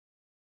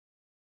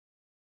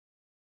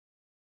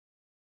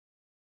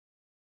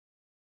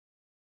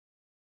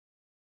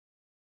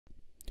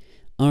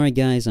Alright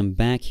guys, I'm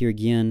back here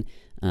again.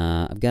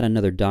 I've got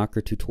another Docker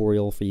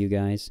tutorial for you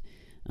guys.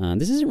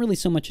 This isn't really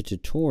so much a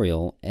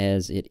tutorial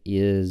as it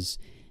is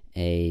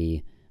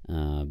a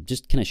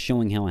just kind of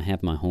showing how I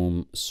have my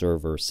home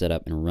server set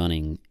up and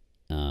running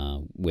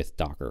with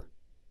Docker.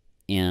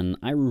 And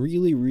I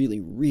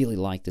really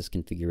like this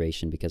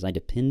configuration because I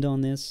depend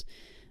on this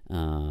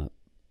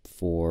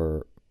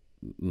for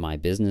my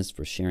business,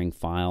 for sharing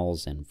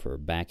files and for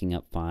backing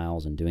up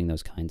files and doing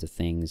those kinds of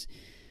things.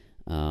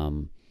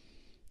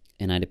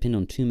 And I depend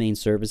on two main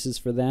services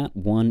for that.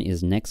 One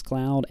is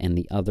Nextcloud and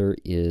the other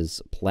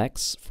is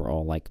Plex for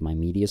all like my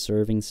media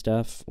serving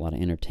stuff, a lot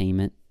of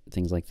entertainment,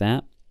 things like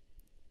that.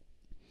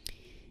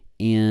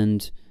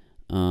 And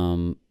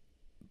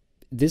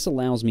this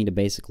allows me to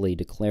basically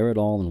declare it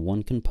all in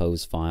one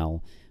compose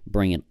file,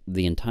 bring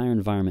the entire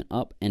environment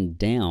up and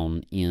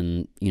down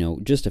in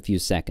just a few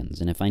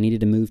seconds. And if I needed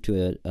to move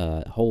to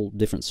a whole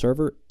different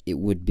server, it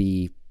would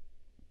be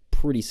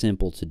pretty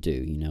simple to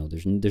do.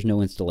 There's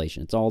no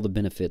installation. It's all the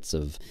benefits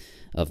of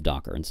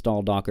Docker.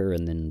 Install Docker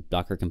and then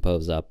Docker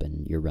Compose up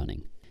and you're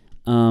running.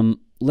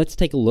 Let's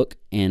take a look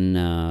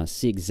and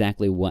see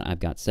exactly what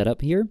I've got set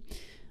up here,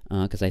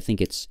 because I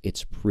think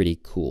it's pretty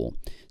cool.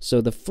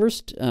 So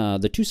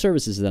the two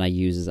services that I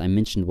use, as I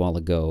mentioned a while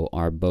ago,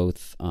 are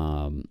both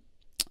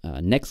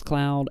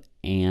Nextcloud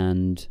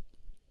and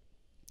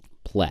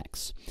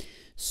Plex.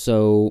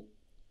 So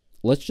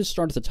let's just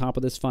start at the top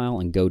of this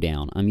file and go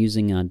down. I'm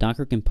using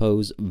Docker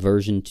Compose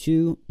version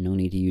 2. No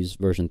need to use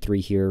version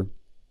 3 here.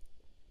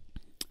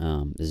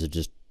 This is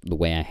just the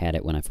way I had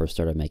it when I first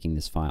started making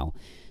this file.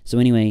 So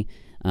anyway,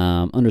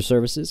 under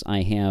services,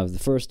 I have the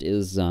first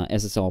is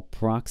SSL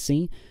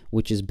Proxy,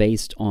 which is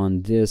based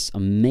on this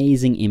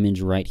amazing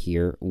image right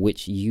here,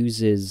 which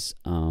uses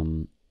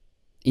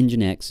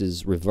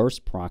Nginx's reverse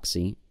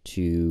proxy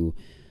to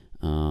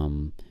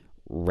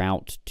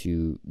route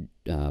to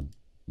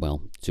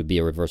to be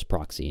a reverse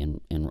proxy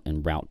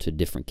and route to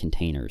different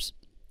containers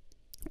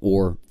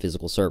or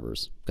physical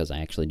servers, because I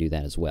actually do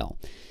that as well.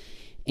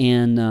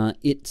 And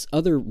its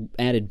other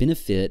added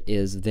benefit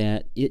is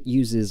that it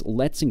uses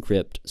Let's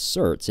Encrypt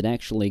certs. It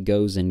actually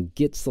goes and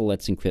gets the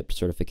Let's Encrypt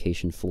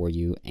certification for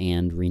you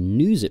and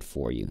renews it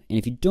for you. And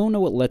if you don't know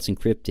what Let's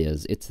Encrypt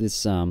is, it's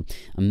this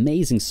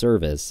amazing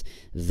service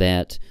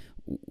that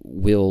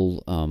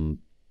will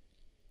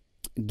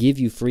give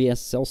you free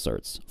SSL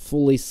certs,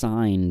 fully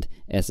signed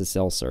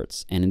SSL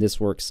certs, and this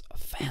works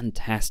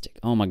fantastic.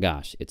 Oh my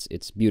gosh,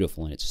 it's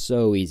beautiful and it's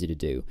so easy to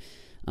do.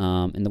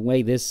 And the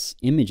way this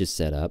image is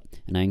set up,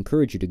 and I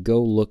encourage you to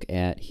go look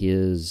at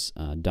his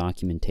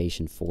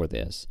documentation for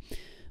this,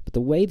 but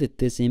the way that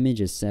this image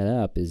is set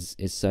up is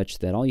such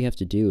that all you have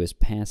to do is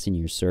pass in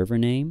your server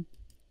name.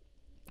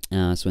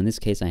 So in this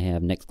case I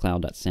have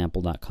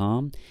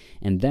nextcloud.sample.com,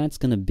 and that's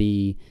going to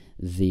be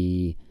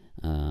the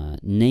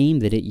name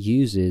that it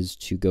uses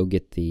to go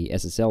get the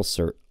SSL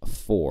cert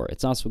for.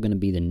 It's also going to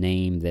be the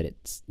name that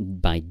it's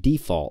by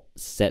default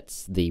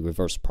sets the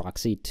reverse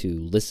proxy to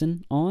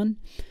listen on.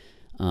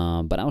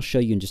 But I'll show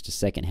you in just a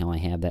second how I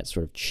have that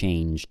sort of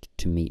changed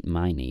to meet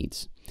my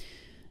needs.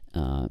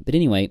 But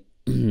anyway,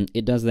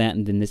 it does that,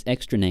 and then this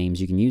extra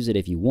names, you can use it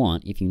if you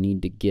want, if you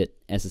need to get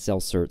SSL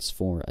certs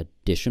for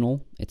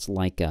additional. It's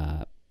like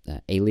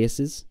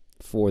aliases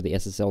for the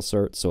SSL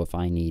cert. So if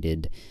I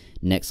needed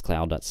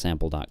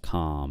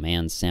nextcloud.sample.com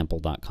and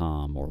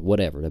sample.com or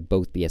whatever to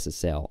both be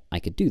SSL, I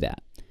could do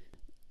that.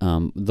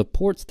 The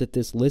ports that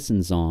this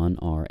listens on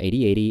are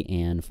 8080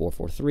 and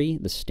 443,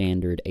 the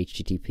standard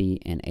HTTP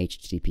and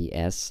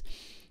HTTPS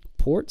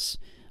ports,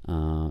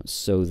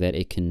 so that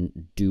it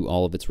can do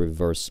all of its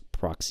reverse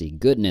proxy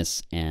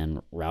goodness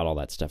and route all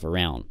that stuff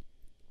around.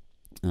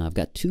 I've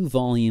got two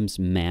volumes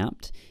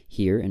mapped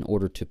here in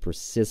order to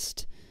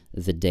persist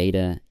the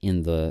data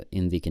in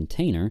the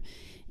container,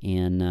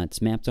 and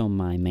it's mapped on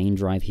my main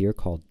drive here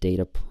called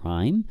Data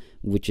Prime,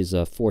 which is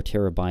a 4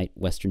 terabyte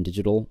Western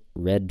Digital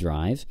red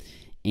drive.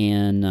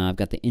 And I've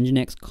got the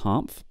Nginx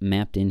conf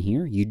mapped in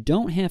here. You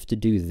don't have to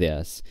do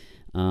this,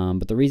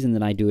 but the reason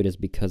that I do it is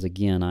because,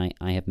 again,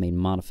 I have made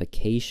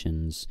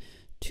modifications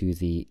to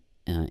the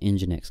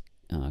Nginx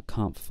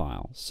conf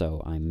file,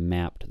 so I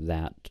mapped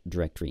that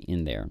directory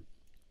in there.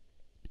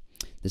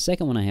 The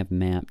second one I have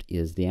mapped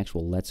is the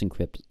actual Let's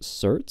Encrypt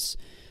certs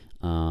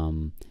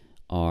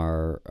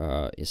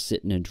is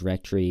sit in a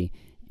directory,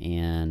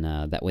 and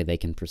that way they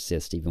can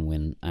persist even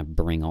when I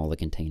bring all the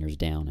containers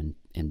down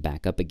and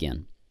back up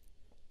again.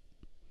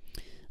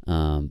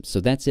 So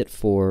that's it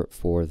for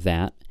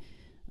that.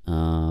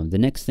 The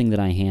next thing that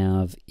I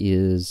have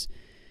is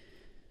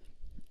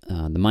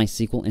the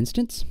MySQL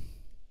instance.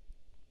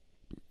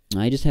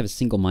 I just have a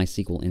single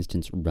MySQL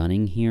instance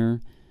running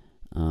here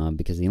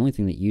because the only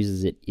thing that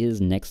uses it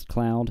is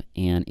Nextcloud,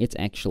 and it's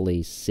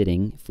actually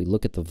sitting, if we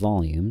look at the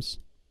volumes,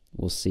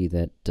 we'll see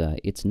that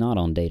it's not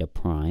on Data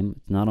Prime,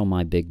 it's not on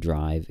my big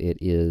drive, it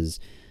is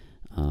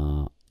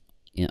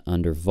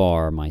under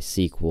var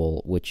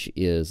MySQL, which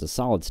is a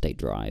solid state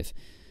drive,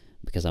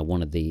 because I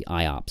wanted the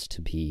IOPS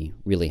to be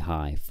really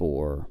high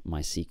for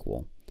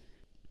MySQL.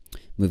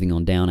 Moving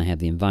on down, I have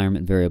the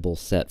environment variable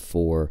set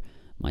for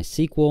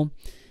MySQL.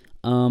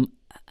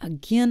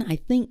 Again, I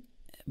think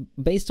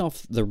based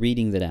off the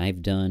reading that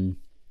I've done,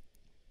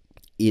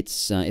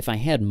 it's if I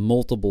had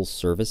multiple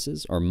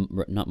services, or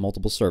not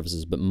multiple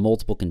services, but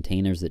multiple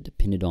containers that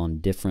depended on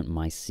different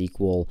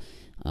MySQL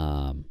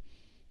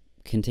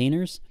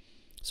containers.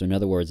 So in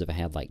other words, if I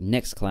had like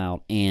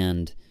Nextcloud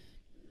and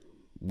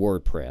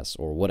WordPress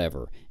or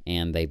whatever,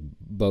 and they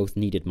both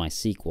needed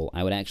MySQL,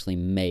 I would actually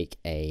make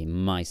a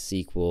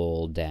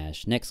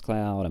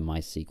MySQL-Nextcloud, a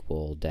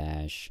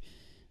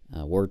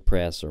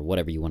MySQL-WordPress, or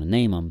whatever you want to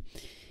name them,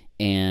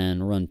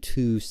 and run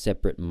two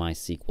separate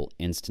MySQL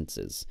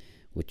instances,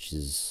 which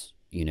is,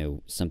 you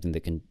know, something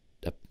that can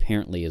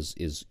apparently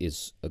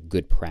is a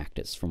good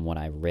practice from what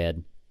I've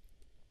read.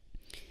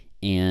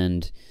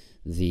 And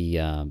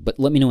but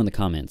let me know in the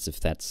comments if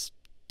that's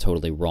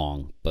totally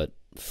wrong, but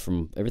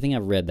from everything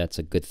I've read, that's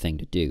a good thing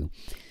to do.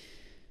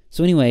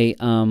 So anyway,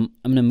 I'm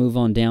going to move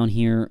on down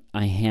here.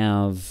 I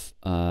have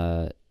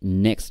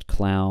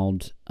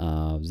Nextcloud.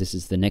 This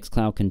is the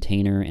Nextcloud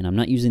container, and I'm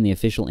not using the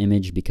official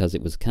image because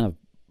it was kind of,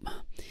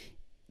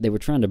 they were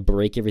trying to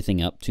break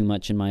everything up too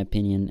much in my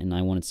opinion, and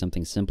I wanted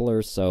something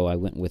simpler, so I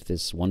went with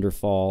this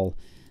Wonderfall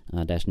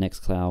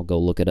Nextcloud. Go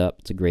look it up.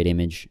 It's a great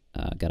image.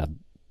 Got a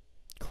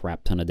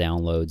crap ton of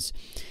downloads.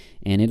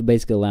 And it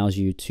basically allows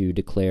you to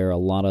declare a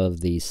lot of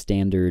the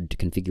standard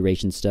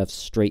configuration stuff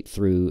straight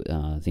through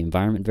the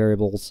environment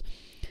variables.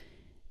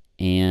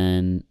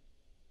 And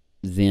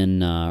then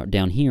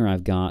down here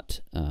I've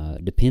got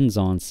depends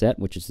on set,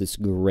 which is this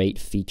great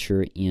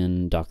feature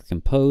in Docker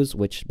Compose,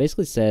 which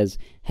basically says,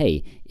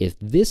 hey, if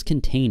this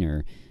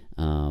container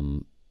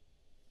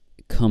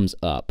comes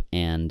up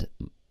and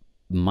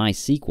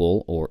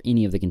MySQL or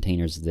any of the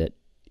containers that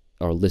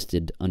are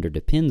listed under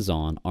depends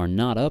on are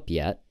not up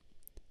yet,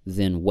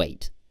 then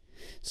wait.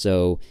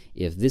 So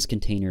if this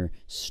container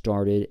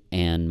started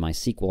and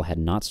MySQL had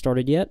not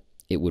started yet,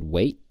 it would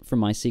wait for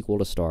MySQL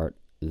to start,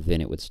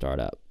 then it would start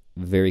up.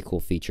 Very cool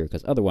feature,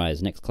 because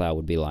otherwise Nextcloud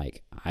would be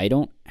like, I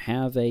don't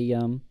have a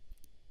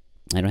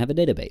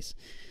database.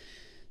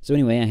 So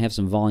anyway, I have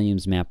some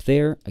volumes mapped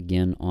there.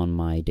 Again, on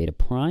my data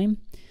prime,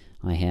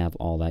 I have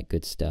all that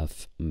good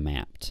stuff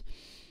mapped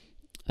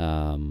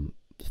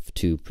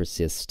to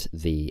persist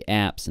the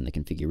apps and the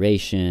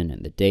configuration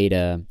and the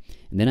data.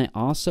 And then I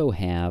also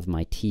have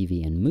my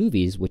TV and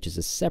movies, which is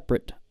a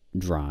separate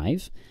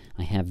drive.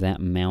 I have that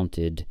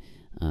mounted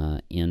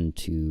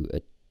into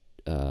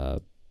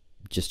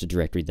just a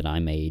directory that I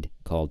made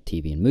called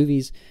TV and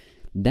movies.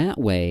 That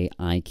way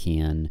I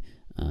can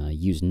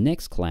use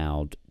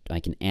Nextcloud. I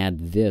can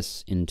add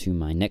this into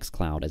my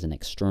Nextcloud as an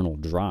external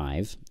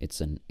drive.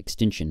 It's an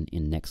extension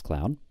in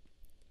Nextcloud.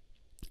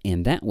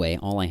 And that way,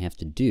 all I have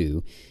to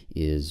do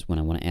is, when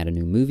I want to add a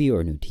new movie or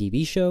a new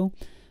TV show,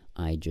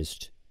 I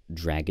just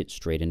drag it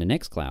straight into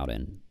Nextcloud,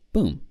 and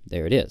boom,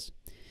 there it is.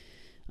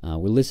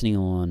 We're listening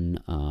on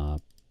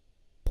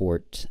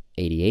port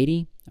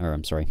 8080, or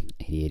I'm sorry,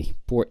 8080,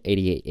 port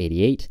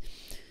 8888,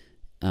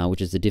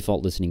 which is the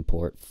default listening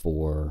port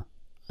for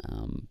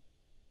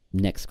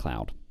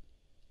Nextcloud.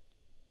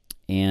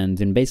 And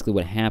then basically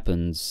what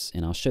happens,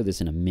 and I'll show this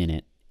in a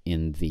minute,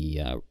 in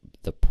the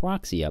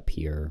proxy up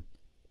here.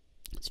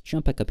 Let's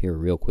jump back up here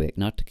real quick,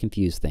 not to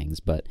confuse things,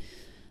 but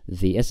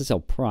the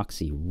SSL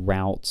proxy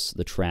routes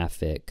the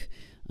traffic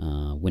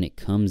when it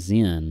comes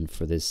in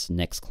for this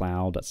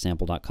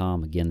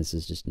nextcloud.sample.com. Again, this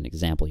is just an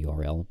example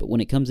URL, but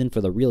when it comes in for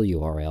the real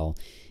URL,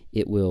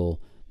 it will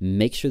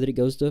make sure that it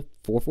goes to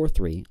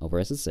 443 over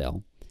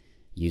SSL,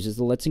 uses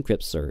the Let's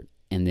Encrypt cert,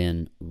 and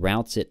then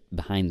routes it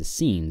behind the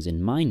scenes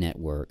in my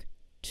network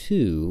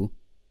to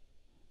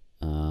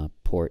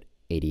port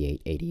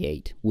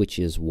 8888, which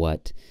is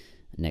what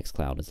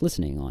Nextcloud is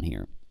listening on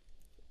here.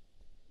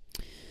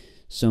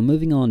 So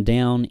moving on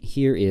down,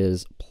 here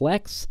is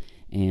Plex,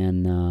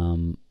 and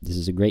this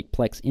is a great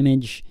Plex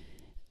image.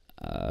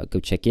 Go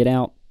check it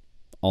out.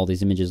 All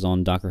these images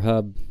on Docker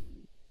Hub,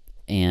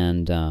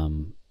 and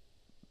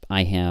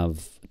I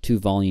have 2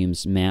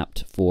 volumes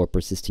mapped for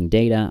persisting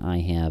data. I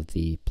have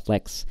the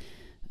Plex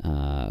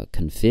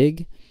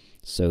config,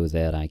 so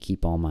that I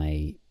keep all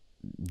my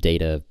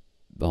data,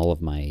 all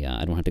of my,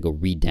 I don't have to go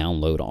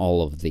re-download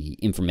all of the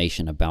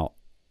information about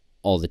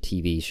all the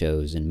TV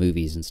shows and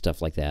movies and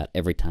stuff like that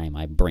every time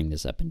I bring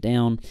this up and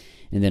down.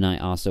 And then I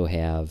also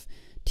have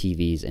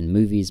TVs and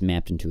movies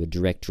mapped into a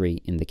directory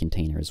in the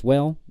container as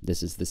well.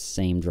 This is the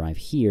same drive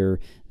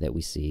here that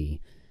we see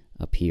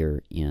up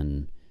here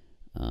in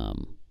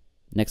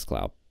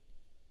Nextcloud.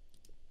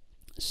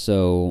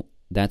 So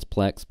that's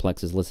Plex.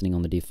 Plex is listening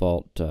on the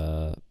default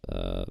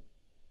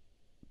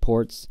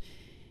ports.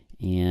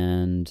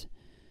 And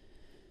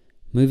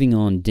moving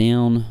on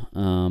down,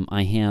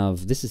 I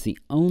have, this is the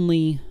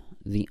only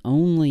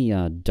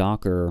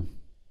Docker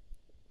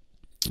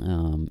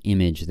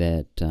image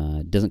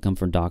that doesn't come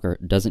from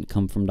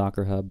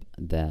Docker Hub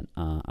that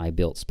I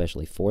built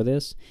specially for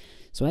this.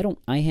 So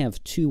I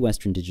have 2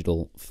 Western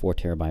Digital 4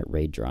 terabyte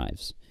RAID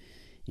drives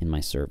in my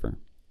server,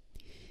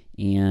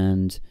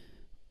 and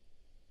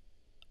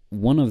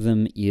one of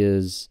them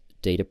is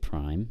Data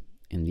Prime,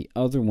 and the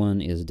other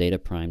one is data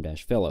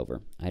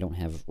prime-failover. I don't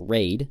have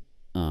RAID.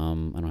 I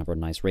don't have a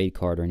nice RAID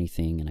card or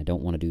anything, and I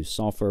don't want to do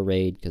software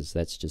RAID because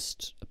that's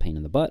just a pain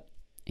in the butt.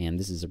 And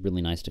this is a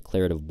really nice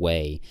declarative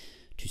way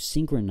to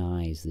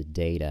synchronize the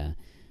data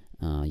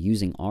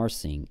using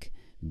rsync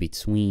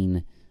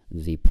between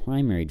the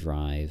primary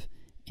drive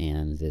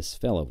and this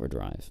failover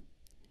drive.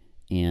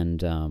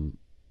 And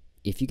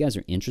if you guys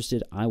are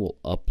interested, I will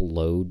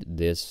upload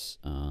this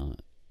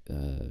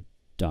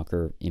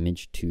Docker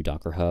image to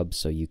Docker Hub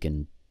so you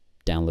can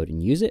download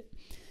and use it.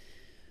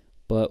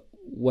 But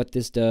what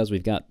this does,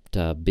 we've got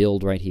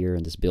build right here,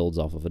 and this builds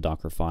off of a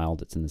Docker file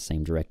that's in the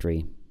same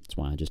directory. That's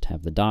why I just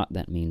have the dot.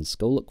 That means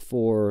go look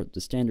for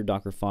the standard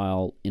Docker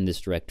file in this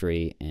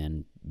directory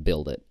and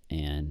build it,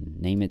 and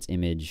name its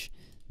image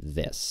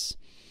this.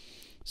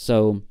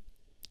 So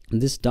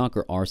this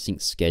Docker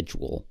rsync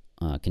schedule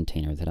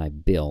container that I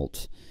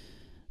built,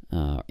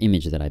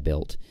 image that I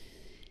built,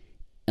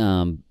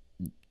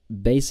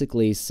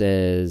 basically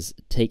says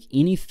take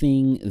any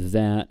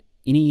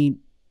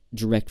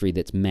directory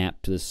that's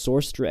mapped to the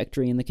source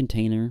directory in the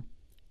container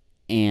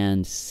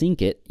and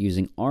sync it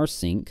using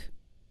rsync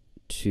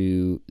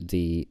to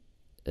the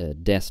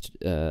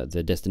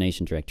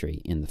destination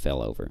directory in the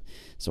failover.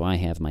 So I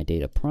have my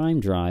data prime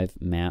drive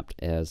mapped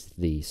as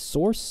the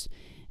source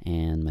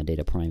and my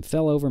data prime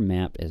failover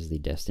mapped as the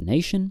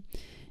destination,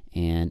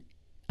 and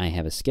I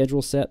have a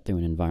schedule set through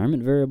an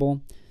environment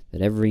variable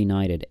that every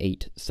night at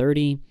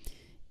 8:30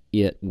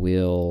 it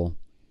will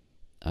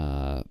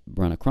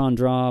run a cron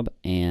job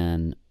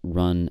and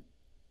run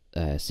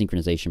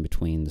synchronization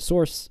between the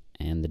source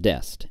and the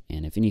dest.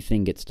 And if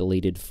anything gets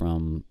deleted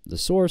from the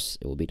source,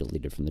 it will be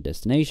deleted from the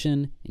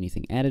destination.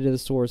 Anything added to the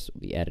source will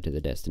be added to the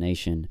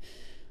destination.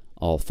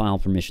 All file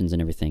permissions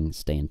and everything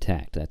stay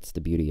intact. That's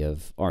the beauty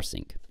of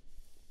rsync.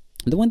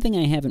 The one thing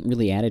I haven't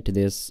really added to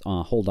this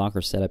whole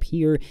Docker setup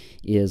here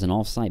is an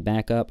offsite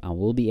backup. I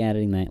will be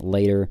adding that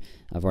later.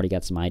 I've already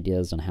got some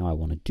ideas on how I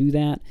want to do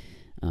that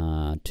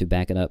to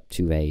back it up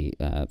to a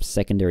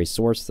secondary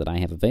source that I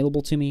have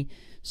available to me.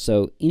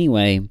 So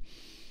anyway,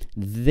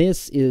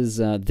 this is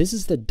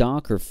the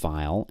Docker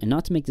file, and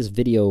not to make this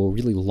video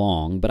really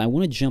long, but I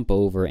want to jump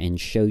over and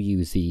show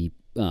you the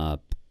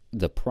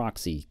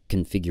proxy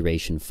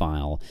configuration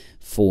file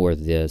for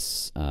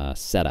this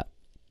setup.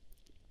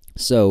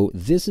 So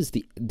this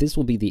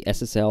will be the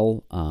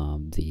SSL,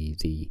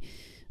 the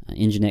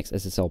Nginx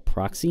SSL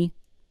Proxy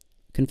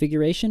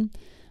configuration.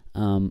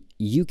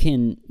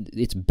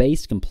 It's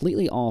based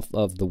completely off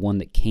of the one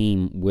that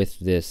came with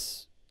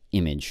this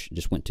image.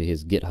 Just went to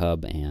his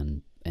GitHub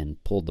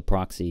and pulled the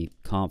proxy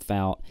conf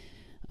out.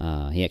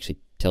 He actually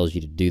tells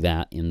you to do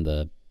that in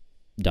the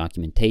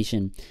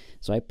documentation.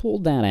 So I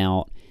pulled that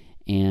out,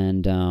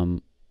 and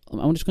I'm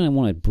just going to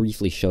want to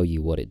briefly show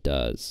you what it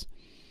does.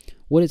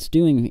 What it's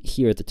doing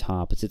here at the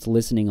top is it's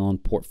listening on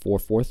port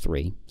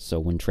 443. So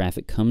when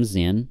traffic comes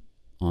in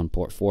on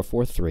port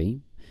 443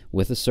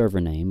 with a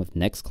server name of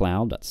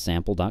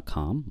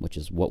nextcloud.sample.com, which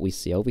is what we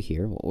see over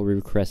here, what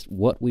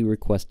we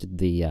requested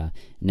the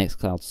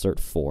Nextcloud cert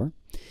for,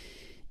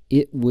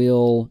 it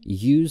will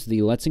use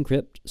the Let's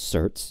Encrypt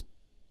certs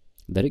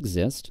that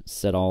exist,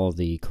 set all of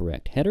the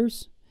correct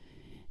headers,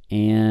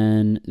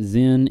 and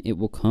then it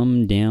will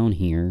come down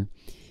here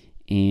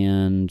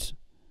and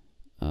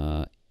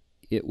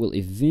it will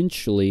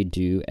eventually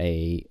do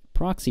a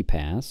proxy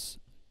pass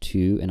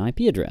to an IP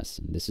address.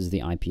 This is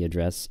the IP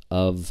address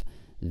of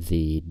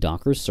the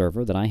Docker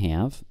server that I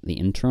have, the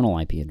internal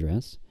IP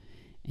address,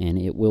 and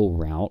it will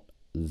route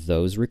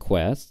those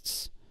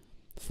requests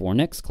for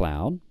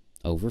Nextcloud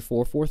over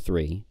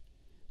 443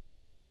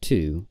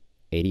 to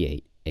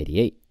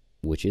 8888,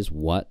 which is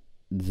what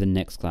the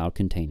Nextcloud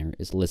container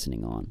is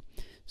listening on.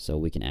 So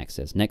we can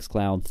access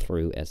Nextcloud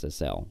through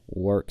SSL.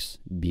 Works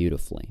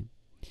beautifully.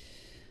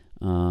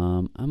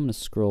 I'm going to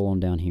scroll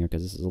on down here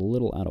because this is a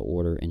little out of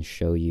order and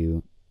show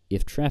you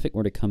if traffic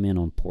were to come in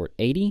on port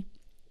 80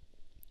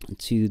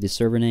 to the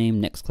server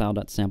name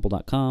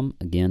nextcloud.sample.com,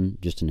 again,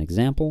 just an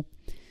example,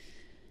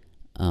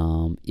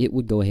 it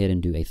would go ahead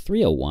and do a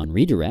 301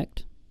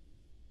 redirect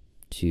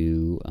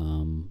to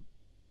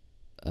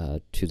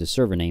the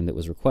server name that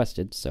was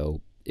requested.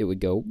 So it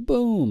would go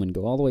boom and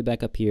go all the way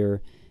back up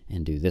here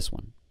and do this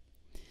one.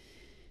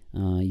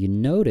 You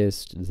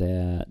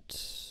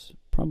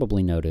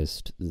probably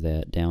noticed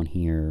that down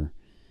here,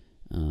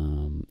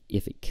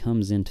 if it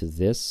comes into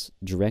this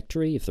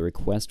directory, if the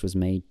request was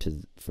made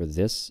for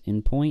this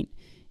endpoint,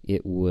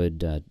 it would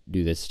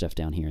do this stuff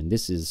down here. And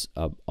this is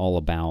all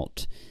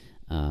about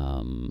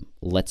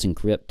Let's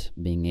Encrypt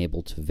being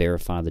able to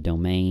verify the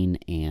domain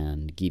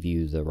and give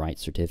you the right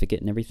certificate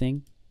and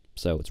everything.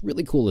 So it's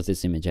really cool that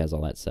this image has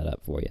all that set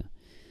up for you.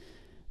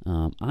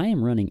 I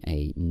am running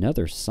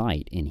another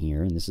site in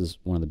here, and this is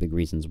one of the big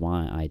reasons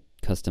why I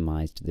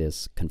customized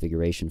this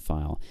configuration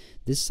file.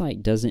 This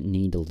site doesn't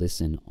need to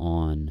listen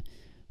on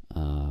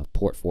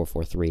port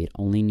 443. It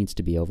only needs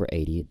to be over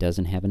 80. It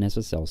doesn't have an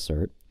SSL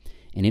cert,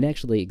 and it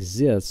actually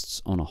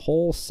exists on a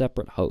whole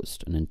separate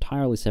host, an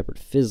entirely separate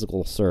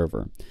physical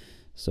server.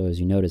 So as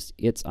you notice,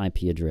 its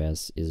IP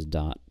address is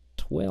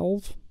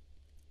 12.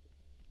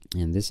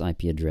 And this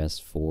IP address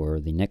for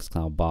the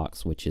Nextcloud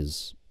box, which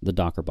is the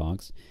Docker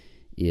box,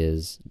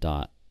 is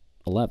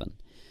 .11.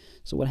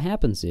 So what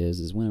happens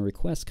is when a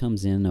request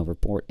comes in over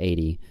port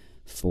 80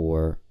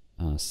 for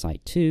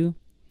site 2,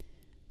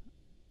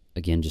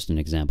 again, just an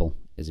example,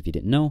 as if you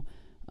didn't know,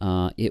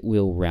 it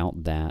will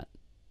route that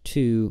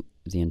to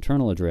the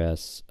internal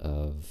address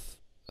of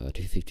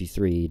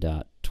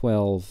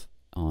 253.12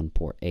 on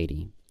port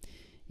 80.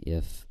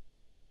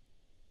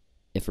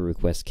 If a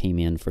request came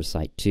in for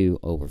site 2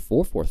 over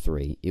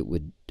 443, it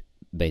would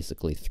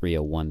basically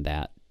 301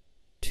 that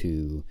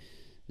to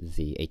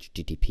the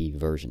HTTP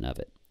version of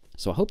it.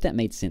 So I hope that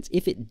made sense.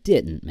 If it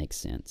didn't make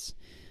sense,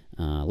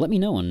 let me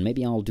know, and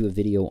maybe I'll do a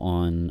video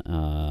on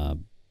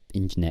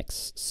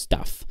Nginx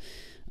stuff.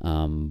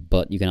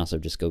 But you can also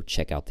just go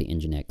check out the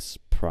Nginx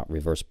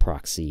reverse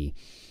proxy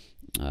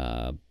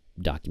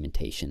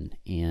documentation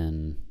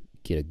and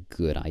get a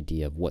good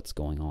idea of what's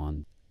going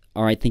on.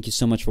 All right, thank you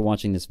so much for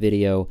watching this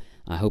video.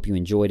 I hope you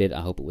enjoyed it.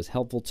 I hope it was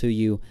helpful to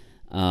you.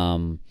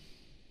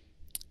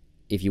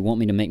 If you want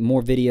me to make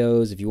more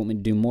videos, if you want me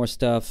to do more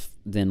stuff,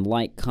 then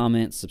like,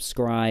 comment,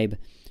 subscribe,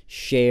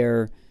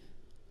 share,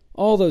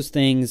 all those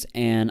things,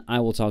 and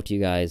I will talk to you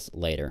guys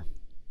later.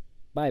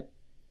 Bye.